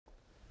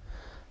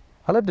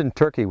I lived in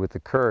Turkey with the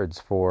Kurds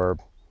for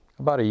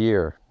about a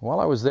year.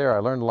 While I was there, I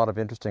learned a lot of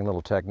interesting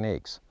little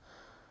techniques.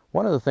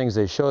 One of the things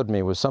they showed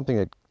me was something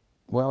that,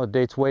 well, it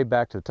dates way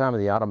back to the time of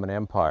the Ottoman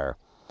Empire.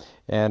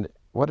 And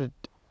what it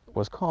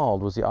was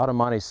called was the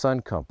Ottomani sun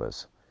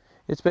compass.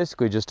 It's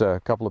basically just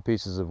a couple of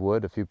pieces of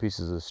wood, a few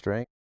pieces of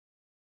string.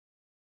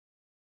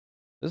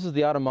 This is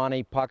the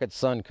Ottomani pocket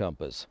sun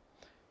compass.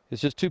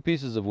 It's just two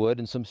pieces of wood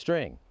and some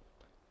string.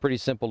 Pretty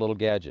simple little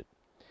gadget.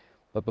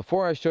 But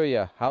before I show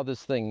you how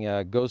this thing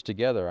goes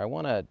together, I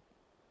want to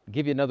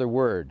give you another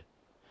word.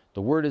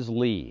 The word is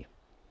lee.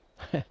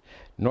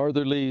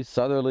 Northerly,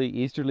 southerly,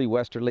 easterly,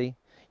 westerly.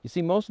 You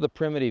see, most of the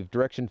primitive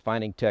direction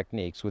finding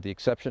techniques, with the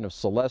exception of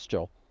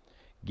celestial,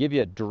 give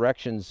you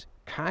directions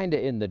kind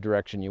of in the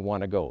direction you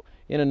want to go,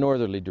 in a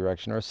northerly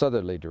direction or a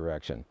southerly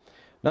direction.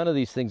 None of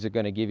these things are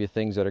going to give you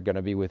things that are going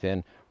to be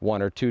within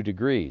 1 or 2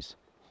 degrees.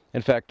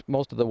 In fact,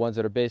 most of the ones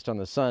that are based on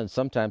the sun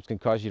sometimes can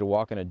cause you to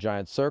walk in a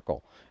giant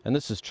circle. And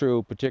this is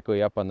true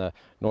particularly up on the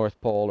North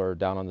Pole or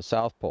down on the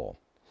South Pole.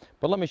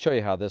 But let me show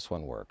you how this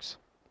one works.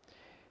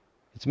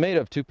 It's made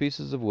of 2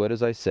 pieces of wood,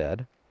 as I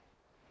said,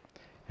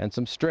 and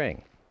some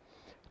string.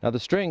 Now the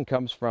string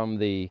comes from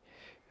the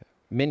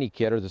mini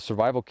kit, or the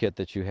survival kit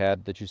that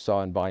you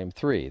saw in volume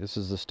 3. This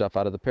is the stuff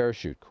out of the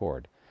parachute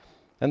cord.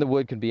 And the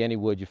wood can be any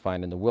wood you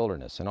find in the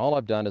wilderness. And all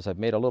I've done is I've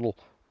made a little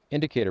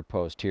indicator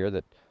post here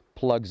that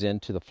plugs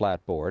into the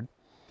flat board,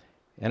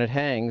 and it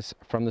hangs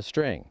from the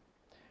string.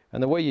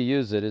 And the way you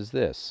use it is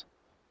this.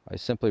 I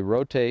simply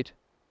rotate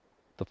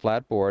the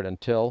flat board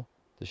until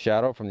the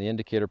shadow from the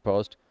indicator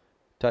post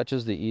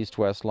touches the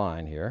east-west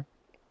line here,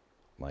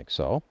 like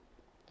so.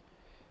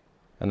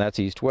 And that's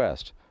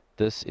east-west.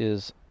 This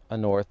is a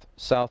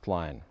north-south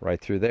line right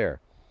through there.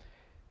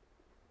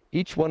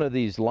 Each one of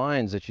these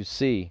lines that you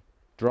see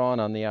drawn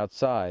on the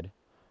outside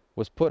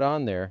was put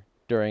on there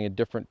during a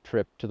different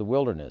trip to the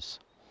wilderness.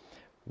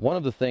 One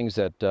of the things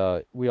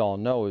that we all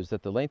know is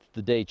that the length of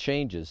the day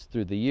changes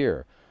through the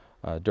year.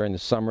 During the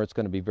summer it's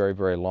going to be very,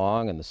 very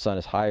long and the sun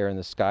is higher in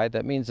the sky.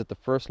 That means that the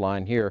first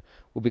line here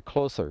will be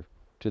closer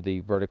to the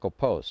vertical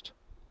post.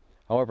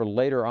 However,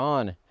 later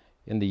on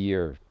in the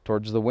year,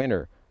 towards the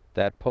winter,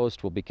 that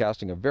post will be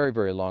casting a very,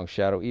 very long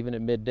shadow even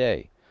at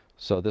midday.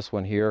 So this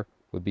one here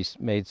would be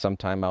made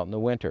sometime out in the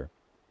winter.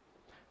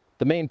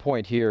 The main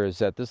point here is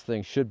that this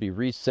thing should be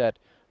reset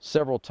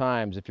several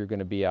times if you're going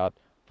to be out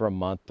for a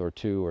month or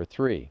 2 or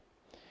 3.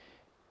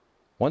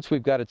 Once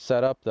we've got it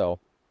set up though,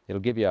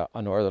 it'll give you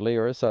a northerly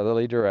or a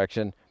southerly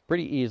direction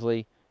pretty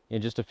easily in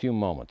just a few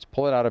moments.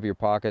 Pull it out of your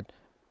pocket,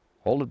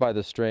 hold it by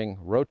the string,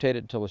 rotate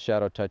it until the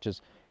shadow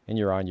touches, and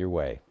you're on your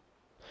way.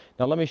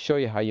 Now let me show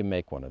you how you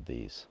make one of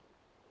these.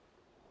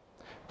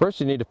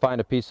 First you need to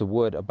find a piece of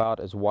wood about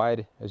as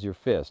wide as your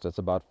fist. That's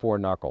about 4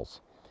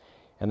 knuckles.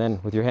 And then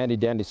with your handy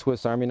dandy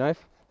Swiss Army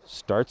knife,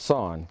 start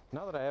sawing.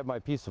 Now that I have my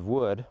piece of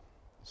wood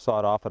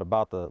sawed off at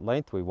about the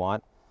length we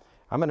want,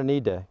 I'm going to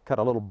need to cut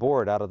a little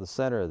board out of the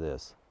center of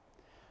this.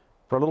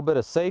 For a little bit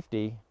of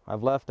safety,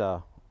 I've left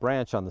a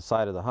branch on the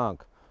side of the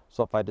hunk.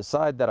 So if I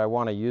decide that I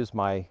want to use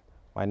my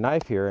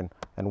knife here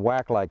and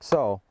whack like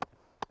so,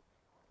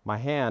 my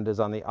hand is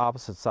on the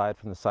opposite side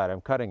from the side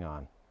I'm cutting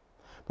on.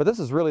 But this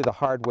is really the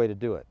hard way to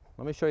do it.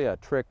 Let me show you a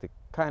trick that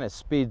kind of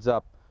speeds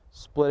up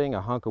splitting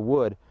a hunk of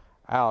wood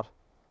out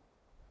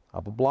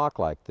of a block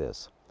like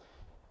this.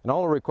 And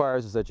all it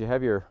requires is that you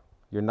have your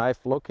knife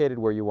located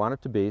where you want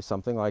it to be,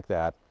 something like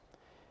that,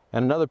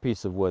 and another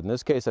piece of wood. In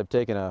this case I've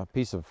taken a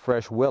piece of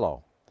fresh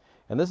willow,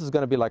 and this is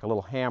going to be like a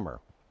little hammer.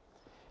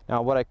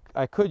 Now what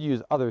I could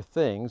use other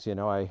things, you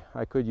know,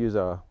 I could use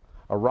a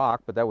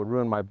rock, but that would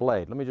ruin my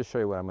blade. Let me just show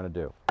you what I'm going to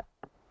do.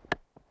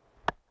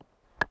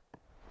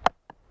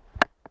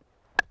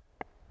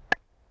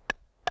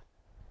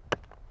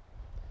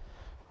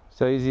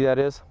 See how easy that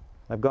is?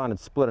 I've gone and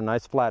split a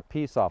nice flat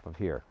piece off of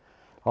here.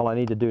 All I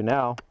need to do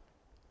now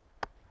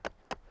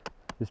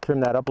is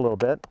trim that up a little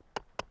bit.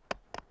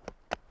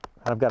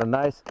 I've got a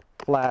nice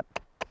flat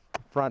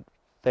front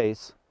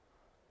face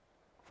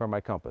for my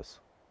compass.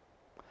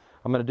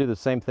 I'm going to do the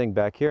same thing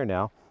back here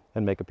now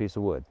and make a piece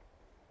of wood.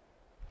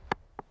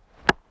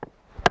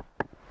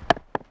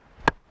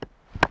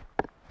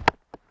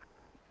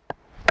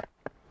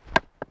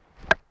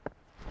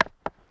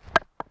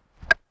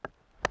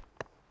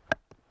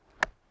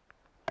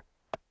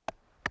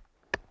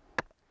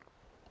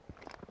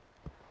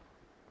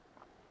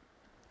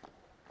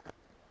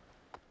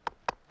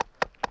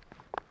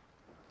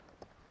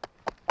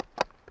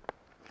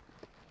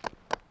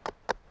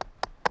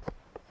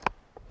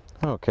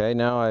 Okay,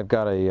 now I've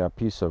got a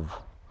piece of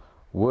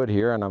wood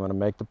here and I'm going to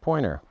make the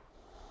pointer.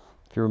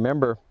 If you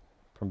remember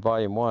from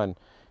volume 1,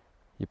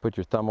 you put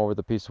your thumb over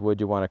the piece of wood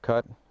you want to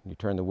cut, you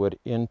turn the wood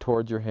in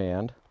towards your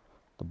hand,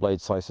 the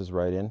blade slices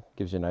right in,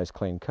 gives you a nice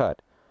clean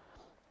cut.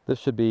 This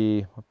should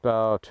be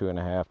about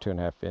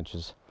 2.5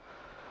 inches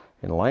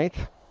in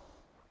length.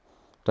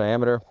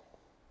 Diameter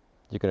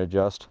you can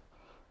adjust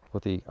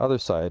with the other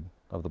side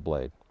of the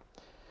blade.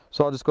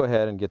 So I'll just go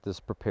ahead and get this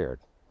prepared.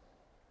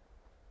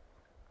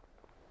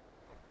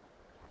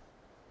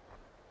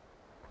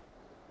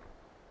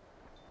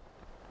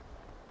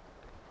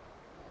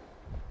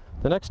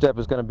 The next step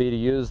is going to be to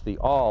use the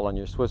awl on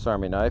your Swiss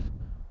Army knife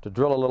to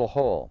drill a little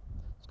hole.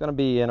 It's going to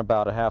be in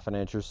about a ½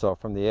 inch or so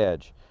from the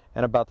edge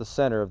and about the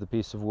center of the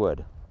piece of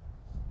wood.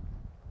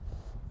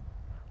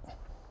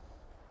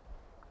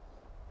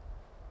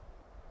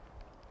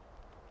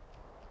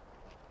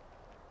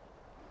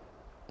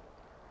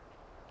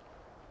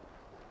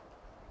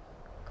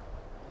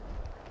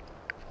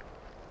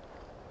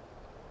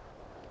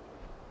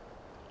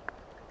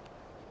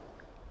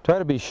 Try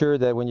to be sure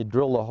that when you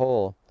drill the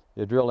hole,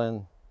 you drill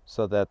in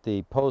so that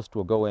the post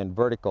will go in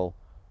vertical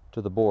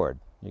to the board.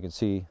 You can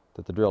see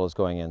that the drill is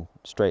going in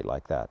straight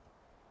like that.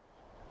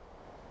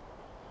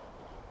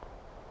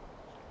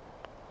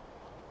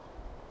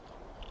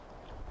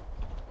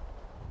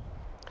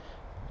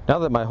 Now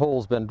that my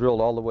hole's been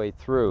drilled all the way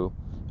through,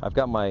 I've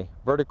got my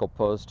vertical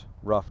post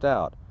roughed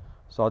out.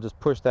 So I'll just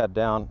push that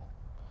down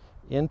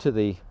into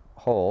the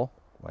hole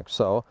like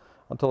so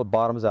until it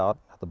bottoms out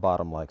at the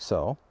bottom like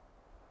so.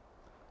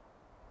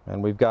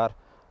 And we've got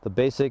the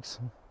basics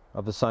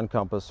of the sun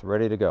compass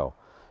ready to go.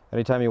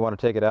 Anytime you want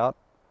to take it out,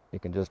 you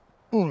can just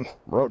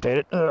rotate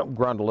it,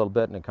 grunt a little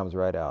bit, and it comes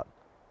right out.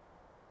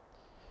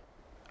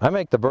 I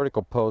make the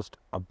vertical post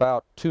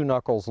about 2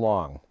 knuckles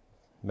long,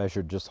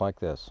 measured just like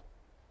this.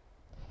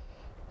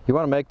 You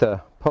want to make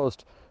the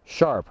post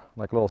sharp,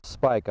 like a little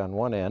spike on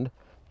one end.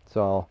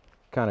 So I'll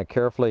kind of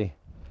carefully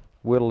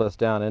whittle this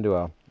down into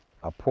a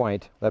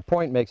point. That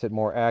point makes it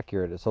more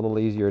accurate. It's a little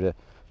easier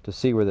to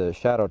see where the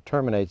shadow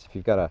terminates if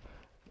you've got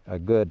a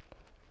good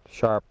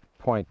sharp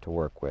point to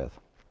work with.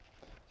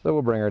 So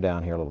we'll bring her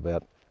down here a little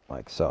bit,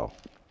 like so.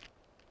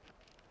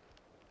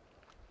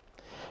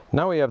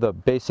 Now we have the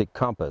basic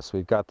compass.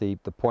 We've got the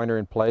pointer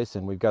in place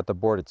and we've got the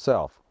board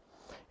itself.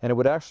 And it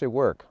would actually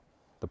work.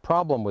 The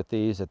problem with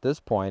these at this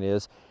point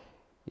is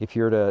if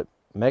you're to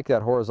make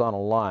that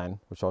horizontal line,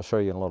 which I'll show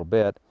you in a little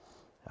bit,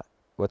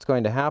 what's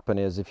going to happen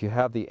is if you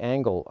have the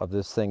angle of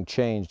this thing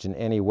changed in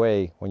any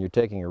way when you're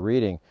taking a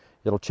reading,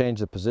 it'll change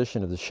the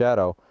position of the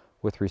shadow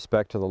with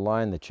respect to the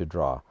line that you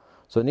draw.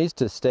 So it needs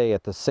to stay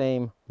at the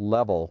same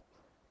level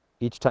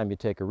each time you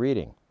take a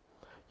reading.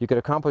 You could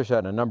accomplish that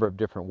in a number of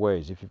different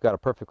ways. If you've got a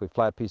perfectly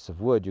flat piece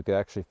of wood, you could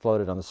actually float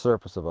it on the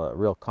surface of a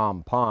real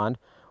calm pond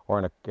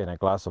or in a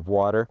glass of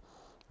water.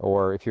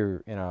 Or if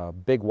you're in a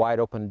big wide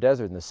open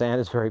desert and the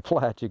sand is very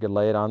flat, you could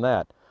lay it on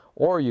that.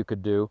 Or you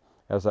could do,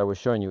 as I was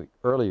showing you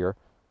earlier,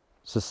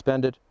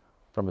 suspend it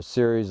from a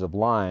series of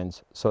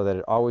lines so that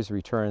it always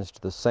returns to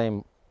the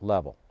same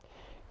level.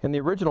 In the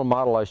original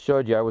model I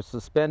showed you, I was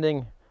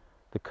suspending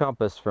the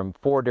compass from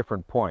 4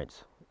 different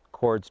points,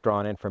 cords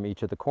drawn in from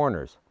each of the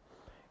corners.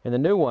 In the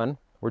new one,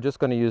 we're just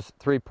going to use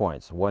 3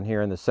 points, one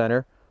here in the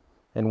center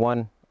and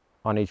one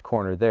on each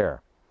corner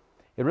there.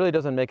 It really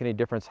doesn't make any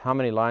difference how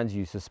many lines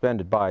you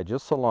suspend it by,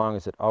 just so long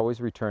as it always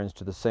returns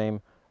to the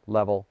same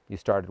level you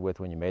started with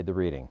when you made the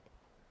reading.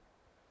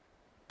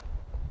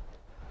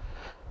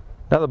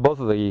 Now that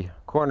both of the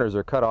corners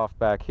are cut off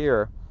back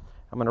here,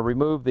 I'm going to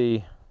remove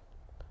the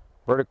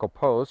vertical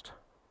post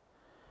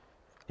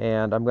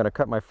and I'm going to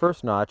cut my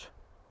first notch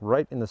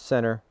right in the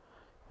center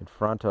in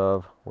front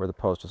of where the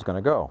post is going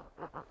to go.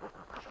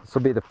 This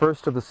will be the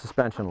first of the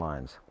suspension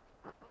lines.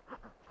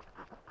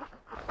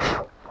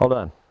 All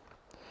done.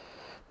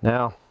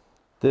 Now,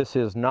 this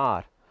is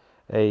not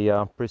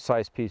a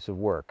precise piece of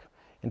work.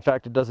 In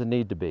fact, it doesn't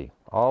need to be.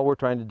 All we're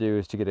trying to do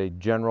is to get a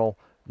general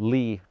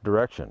lee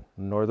direction.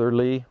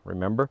 Northerly,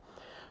 remember?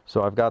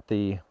 So I've got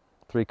the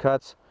 3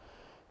 cuts.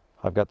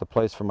 I've got the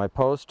place for my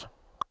post.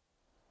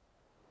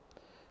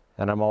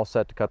 And I'm all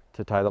set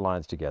to tie the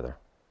lines together.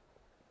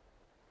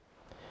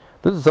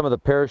 This is some of the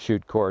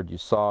parachute cord you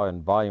saw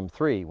in volume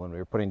 3 when we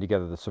were putting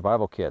together the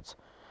survival kits.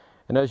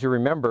 And as you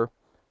remember,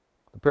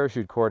 the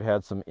parachute cord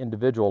had some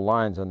individual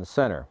lines in the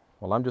center.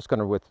 Well, I'm just going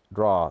to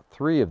withdraw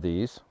 3 of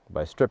these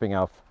by stripping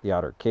off the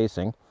outer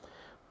casing.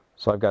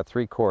 So I've got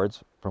 3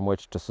 cords from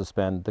which to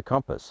suspend the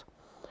compass.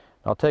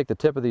 I'll take the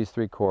tip of these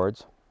 3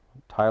 cords,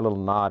 tie a little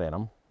knot in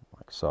them,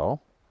 like so.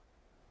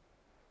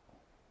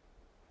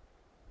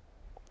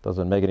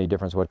 Doesn't make any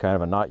difference what kind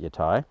of a knot you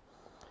tie.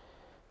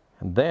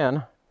 And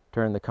then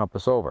turn the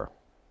compass over.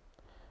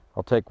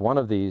 I'll take one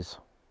of these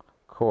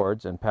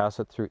cords and pass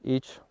it through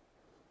each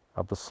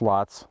of the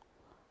slots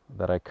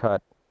that I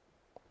cut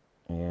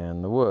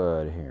in the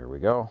wood. Here we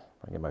go.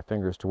 If I get my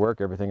fingers to work,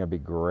 everything will be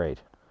great.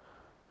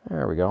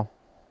 There we go.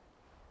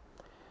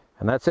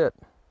 And that's it.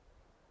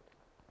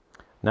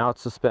 Now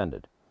it's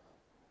suspended.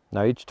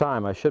 Now each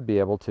time I should be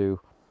able to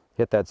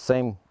hit that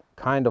same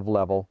kind of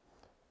level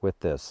with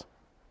this.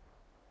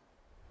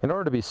 In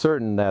order to be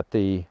certain that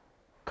the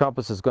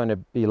compass is going to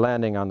be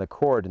landing on the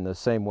cord in the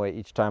same way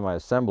each time I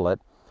assemble it,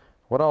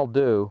 what I'll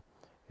do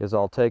is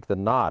I'll take the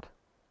knot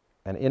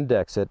and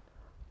index it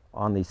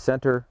on the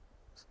center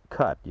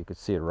cut. You can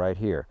see it right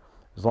here.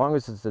 As long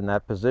as it's in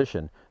that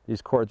position,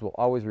 these cords will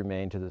always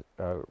remain to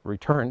the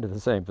return to the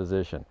same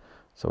position.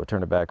 So we'll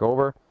turn it back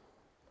over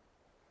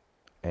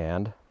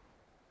and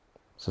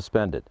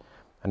suspend it,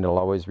 and it'll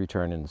always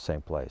return in the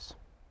same place.